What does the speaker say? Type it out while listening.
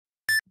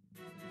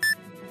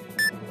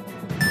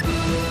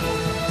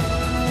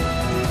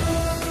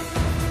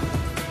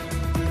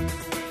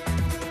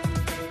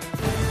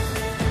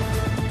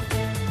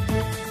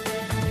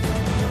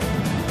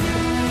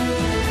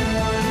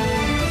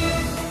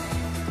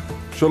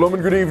Shalom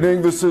and good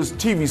evening. This is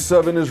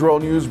TV7 Israel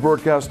News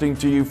broadcasting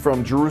to you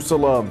from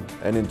Jerusalem.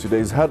 And in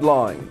today's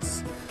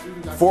headlines,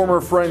 former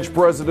French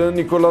President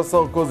Nicolas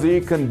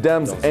Sarkozy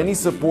condemns any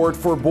support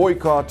for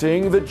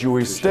boycotting the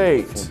Jewish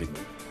state.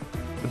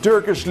 The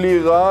Turkish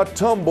lira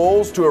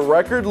tumbles to a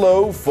record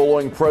low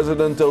following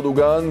President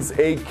Erdogan's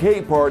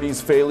AK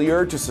party's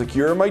failure to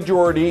secure a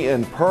majority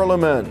in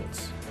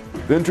parliament.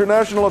 The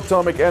International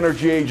Atomic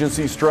Energy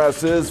Agency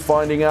stresses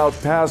finding out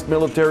past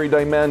military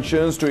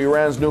dimensions to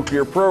Iran's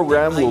nuclear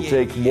program will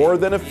take more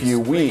than a few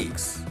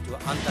weeks.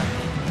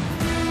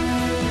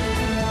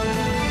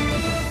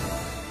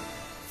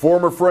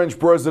 Former French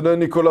President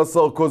Nicolas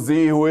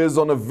Sarkozy, who is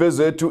on a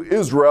visit to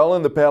Israel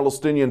and the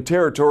Palestinian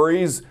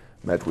territories,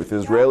 met with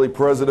Israeli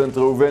President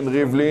Reuven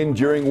Rivlin,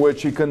 during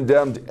which he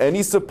condemned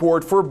any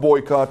support for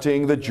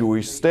boycotting the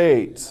Jewish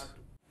state.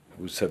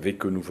 Vous savez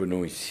que nous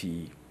venons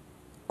ici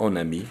en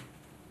amis,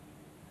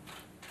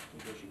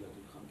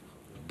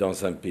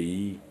 dans un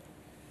pays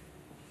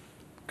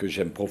que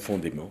j'aime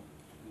profondément.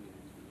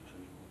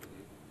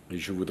 Et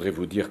je voudrais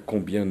vous dire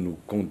combien nous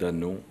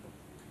condamnons,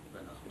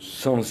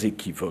 sans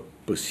équivoque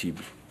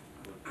possible,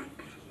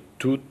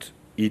 toute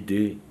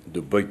idée de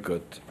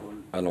boycott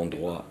à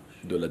l'endroit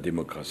de la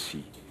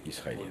démocratie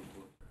israélienne.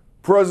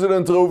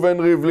 President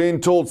Reuven Rivlin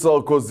told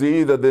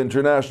Sarkozy that the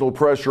international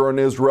pressure on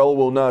Israel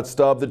will not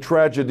stop the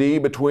tragedy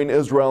between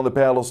Israel and the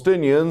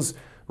Palestinians,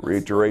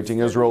 reiterating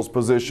Israel's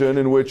position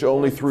in which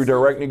only through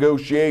direct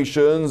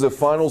negotiations a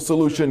final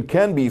solution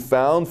can be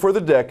found for the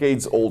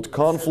decades-old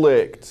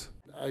conflict.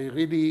 I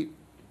really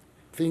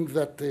think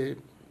that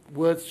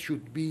words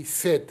should be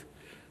said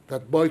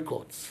that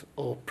boycotts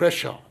or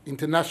pressure,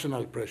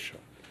 international pressure,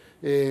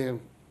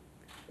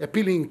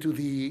 appealing to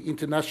the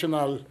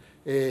international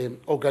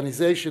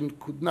organization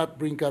could not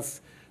bring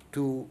us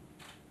to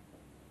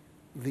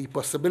the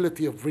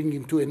possibility of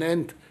bringing to an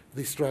end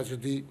this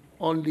tragedy.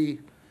 Only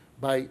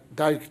by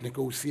direct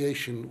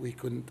negotiation we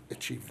couldn't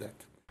achieve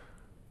that.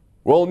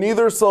 Well,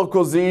 neither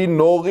Sarkozy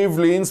nor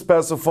Rivlin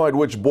specified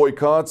which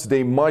boycotts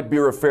they might be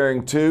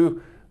referring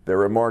to. Their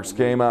remarks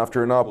came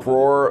after an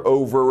uproar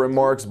over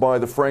remarks by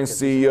the French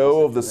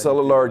CEO of the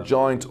cellular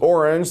giant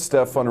Orange,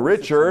 Stéphane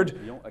Richard,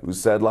 who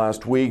said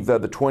last week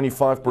that the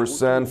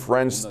 25%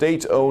 French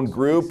state-owned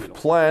group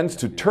planned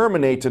to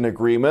terminate an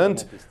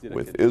agreement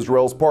with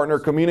Israel's partner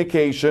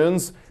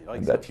Communications,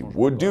 and that he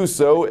would do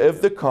so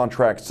if the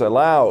contracts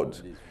allowed.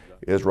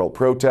 Israel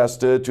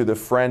protested to the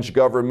French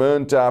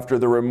government after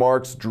the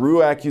remarks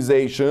drew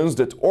accusations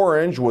that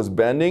Orange was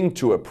bending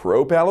to a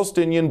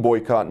pro-Palestinian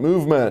boycott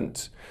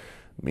movement.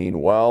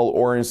 Meanwhile,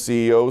 Orange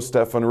CEO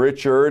Stéphane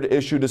Richard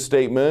issued a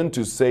statement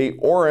to say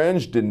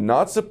Orange did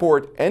not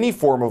support any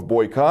form of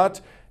boycott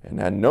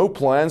and had no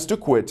plans to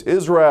quit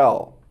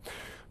Israel.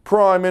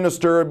 Prime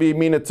Minister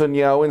Benjamin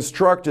Netanyahu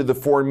instructed the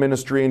Foreign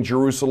Ministry in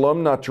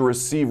Jerusalem not to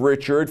receive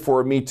Richard for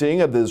a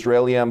meeting at the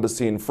Israeli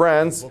embassy in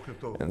France,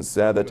 and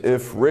said that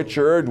if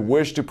Richard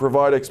wished to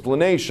provide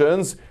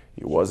explanations,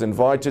 he was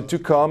invited to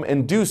come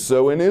and do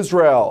so in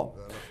Israel.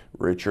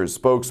 Richard's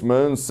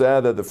spokesman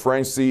said that the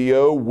French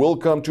CEO will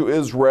come to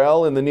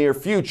Israel in the near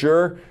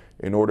future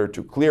in order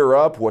to clear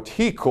up what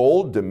he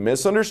called the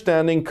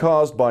misunderstanding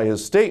caused by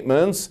his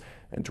statements,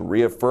 and to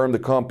reaffirm the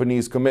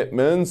company's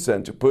commitments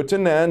and to put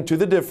an end to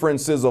the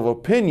differences of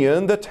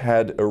opinion that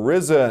had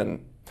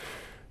arisen.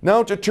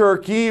 Now to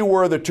Turkey,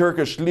 where the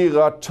Turkish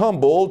lira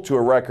tumbled to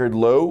a record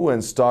low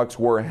and stocks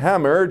were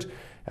hammered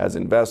as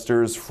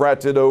investors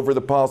fretted over the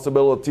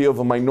possibility of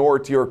a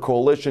minority or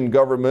coalition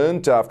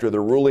government after the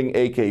ruling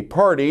AK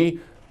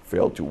party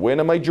failed to win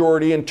a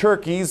majority in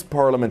Turkey's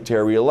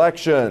parliamentary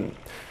election.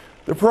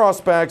 The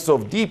prospects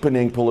of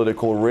deepening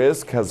political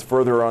risk has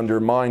further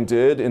undermined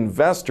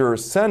investor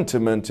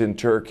sentiment in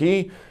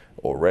Turkey,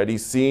 already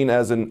seen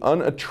as an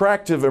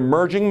unattractive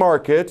emerging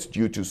market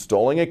due to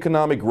stalling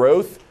economic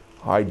growth,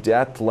 high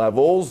debt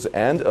levels,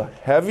 and a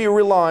heavy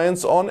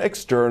reliance on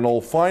external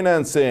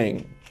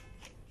financing.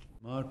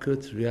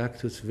 Market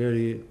reacted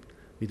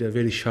with a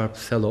very sharp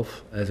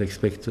sell-off as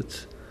expected.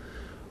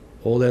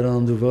 All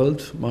around the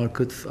world,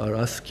 markets are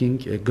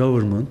asking a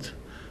government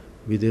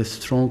with a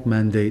strong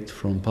mandate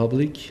from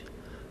public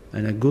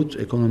and a good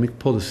economic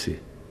policy,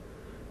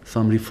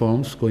 some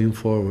reforms going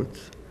forward.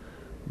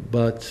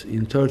 But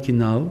in Turkey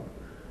now,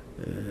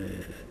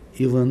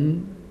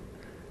 even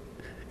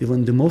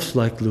the most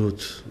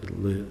likelihood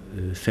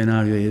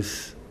scenario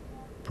is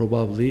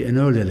probably an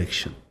early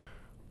election.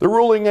 The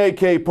ruling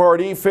AK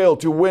party failed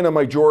to win a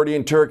majority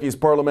in Turkey's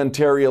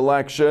parliamentary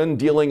election,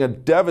 dealing a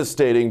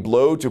devastating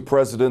blow to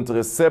President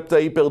Recep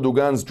Tayyip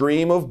Erdogan's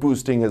dream of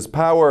boosting his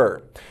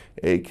power.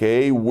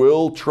 AK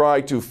will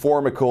try to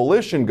form a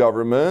coalition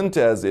government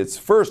as its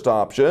first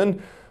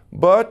option,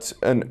 but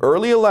an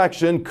early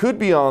election could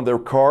be on their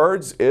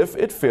cards if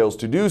it fails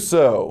to do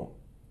so.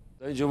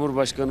 Sayın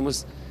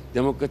Cumhurbaşkanımız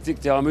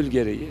demokratik teamül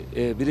gereği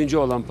birinci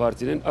olan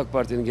partinin, AK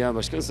Parti'nin genel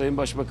başkanı Sayın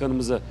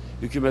Başbakanımıza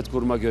hükümet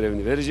kurma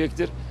görevini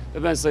verecektir.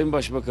 Ve ben Sayın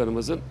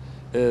Başbakanımızın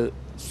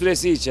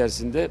süresi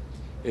içerisinde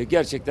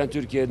gerçekten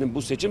Türkiye'nin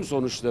bu seçim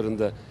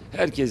sonuçlarında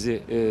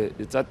herkesi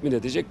tatmin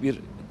edecek bir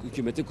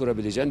hükümeti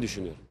kurabileceğini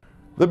düşünüyorum.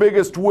 The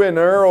biggest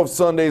winner of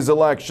Sunday's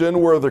election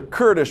were the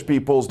Kurdish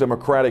People's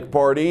Democratic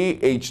Party,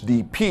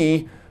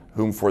 HDP,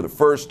 whom for the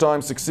first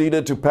time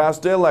succeeded to pass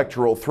the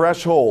electoral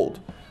threshold.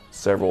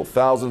 Several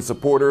thousand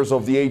supporters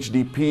of the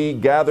HDP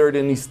gathered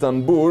in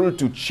Istanbul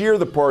to cheer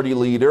the party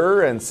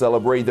leader and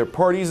celebrate their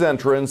party's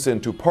entrance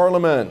into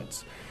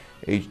parliament.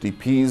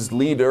 HDP's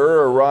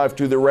leader arrived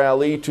to the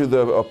rally to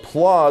the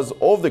applause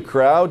of the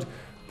crowd,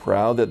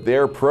 proud that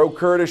their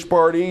pro-Kurdish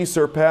party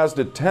surpassed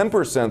the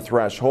 10%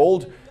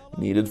 threshold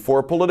needed for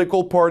a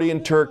political party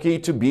in Turkey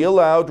to be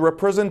allowed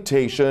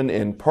representation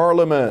in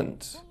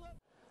parliament.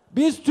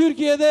 Biz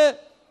Türkiye'de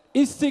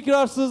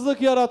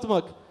istikrarsızlık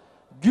yaratmak,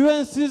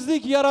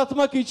 güvensizlik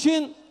yaratmak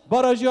için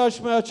barajı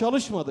aşmaya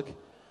çalışmadık.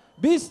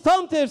 Biz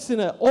tam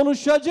tersine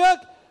oluşacak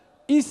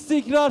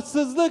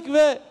istikrarsızlık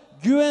ve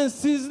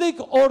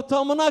güvensizlik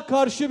ortamına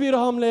karşı bir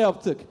hamle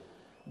yaptık.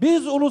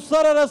 Biz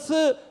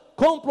uluslararası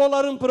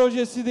komploların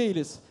projesi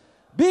değiliz.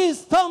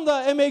 Biz tam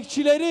da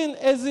emekçilerin,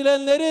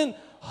 ezilenlerin,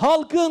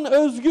 halkın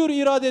özgür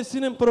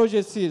iradesinin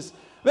projesiyiz.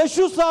 Ve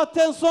şu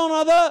saatten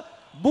sonra da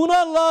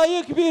buna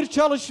layık bir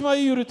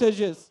çalışmayı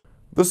yürüteceğiz.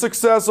 The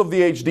success of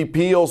the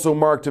HDP also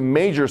marked a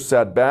major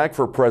setback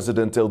for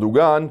President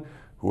Erdogan,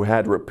 who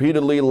had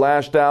repeatedly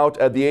lashed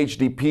out at the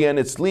HDP and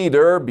its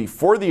leader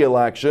before the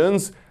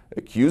elections,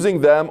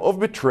 accusing them of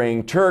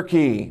betraying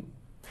Turkey.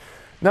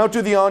 Now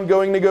to the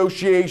ongoing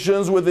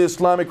negotiations with the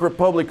Islamic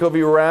Republic of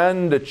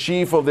Iran. The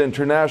chief of the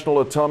International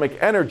Atomic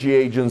Energy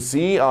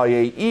Agency,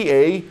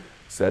 IAEA,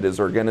 said his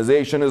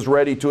organization is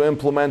ready to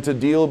implement a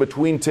deal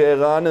between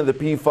Tehran and the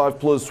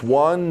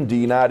P5+1, the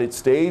United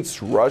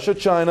States, Russia,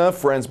 China,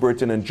 France,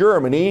 Britain, and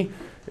Germany,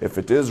 if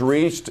it is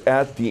reached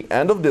at the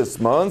end of this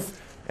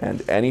month,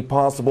 and any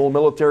possible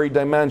military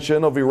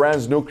dimension of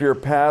Iran's nuclear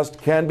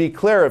past can be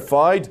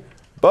clarified,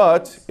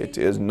 but it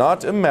is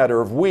not a matter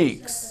of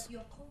weeks.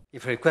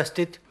 If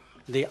requested,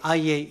 the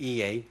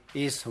IAEA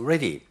is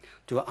ready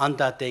to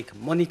undertake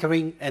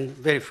monitoring and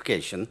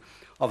verification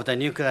of the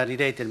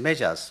nuclear-related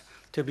measures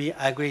to be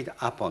agreed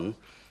upon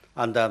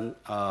under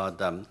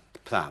the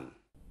plan.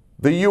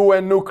 The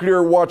UN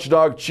nuclear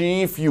watchdog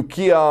chief,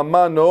 Yukiya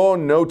Amano,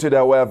 noted,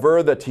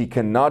 however, that he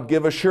cannot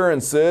give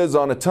assurances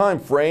on a time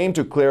frame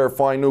to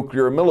clarify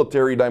nuclear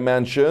military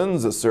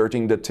dimensions,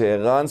 asserting that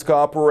Tehran's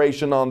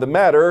cooperation on the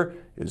matter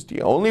is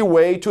the only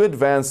way to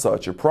advance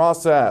such a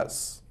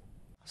process.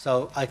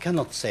 So I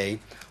cannot say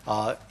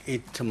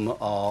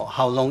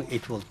how long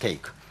it will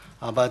take,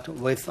 but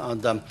with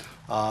the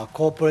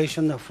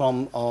cooperation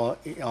from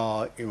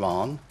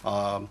Iran,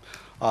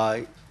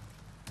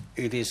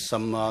 it is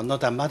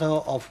not a matter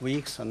of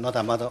weeks,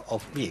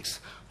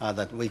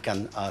 that we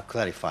can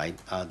clarify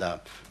the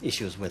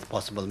issues with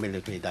possible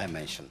military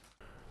dimension.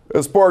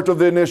 As part of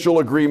the initial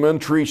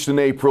agreement reached in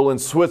April in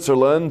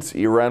Switzerland,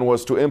 Iran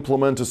was to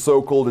implement a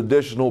so-called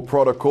additional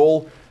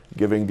protocol,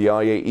 giving the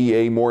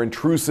IAEA more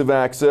intrusive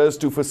access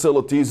to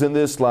facilities in the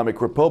Islamic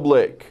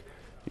Republic.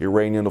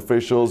 Iranian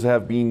officials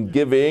have been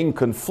giving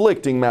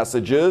conflicting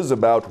messages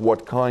about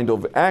what kind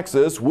of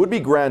access would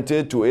be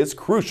granted to its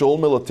crucial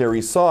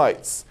military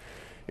sites.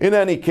 In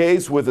any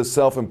case, with a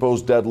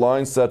self-imposed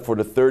deadline set for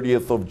the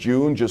 30th of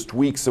June just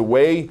weeks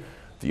away,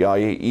 the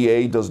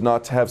IAEA does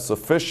not have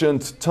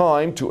sufficient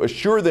time to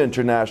assure the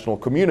international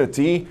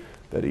community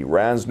that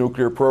Iran's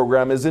nuclear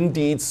program is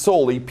indeed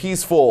solely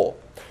peaceful.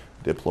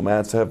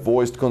 Diplomats have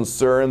voiced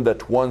concern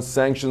that once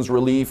sanctions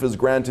relief is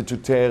granted to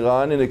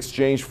Tehran in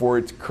exchange for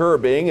it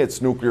curbing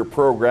its nuclear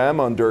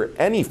program under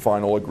any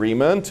final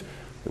agreement,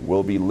 there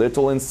will be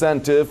little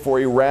incentive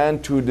for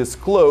Iran to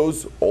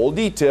disclose all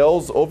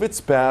details of its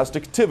past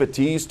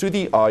activities to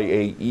the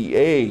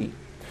IAEA.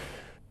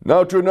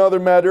 Now to another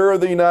matter,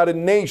 the United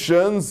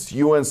Nations.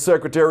 UN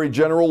Secretary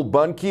General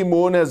Ban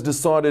Ki-moon has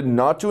decided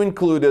not to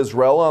include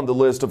Israel on the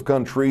list of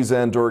countries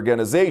and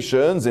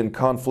organizations in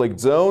conflict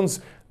zones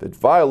that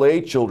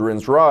violate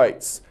children's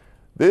rights.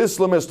 The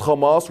Islamist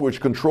Hamas, which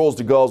controls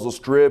the Gaza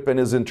Strip and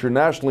is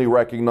internationally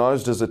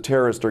recognized as a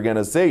terrorist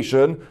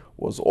organization,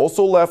 was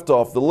also left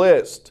off the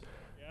list.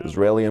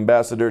 Israeli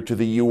ambassador to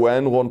the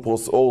UN, Ron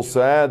Posol,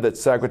 said that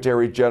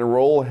Secretary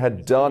General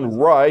had done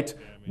right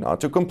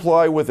not to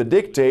comply with the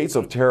dictates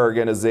of terror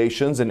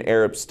organizations in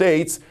Arab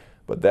states,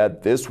 but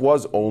that this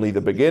was only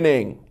the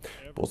beginning.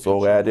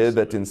 Posol added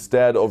that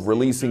instead of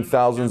releasing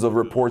thousands of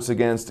reports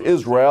against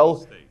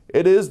Israel,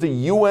 it is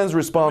the UN's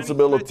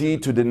responsibility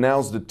to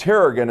denounce the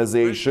terror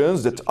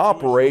organizations that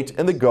operate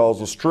in the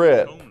Gaza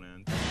Strip.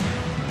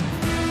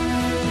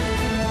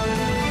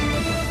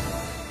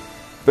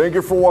 Thank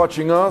you for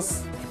watching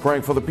us.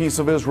 Praying for the peace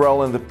of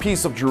Israel and the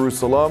peace of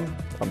Jerusalem.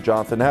 I'm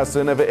Jonathan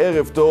Hessen. Have a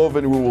Erev Tov,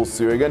 and we will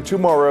see you again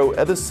tomorrow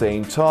at the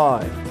same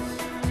time.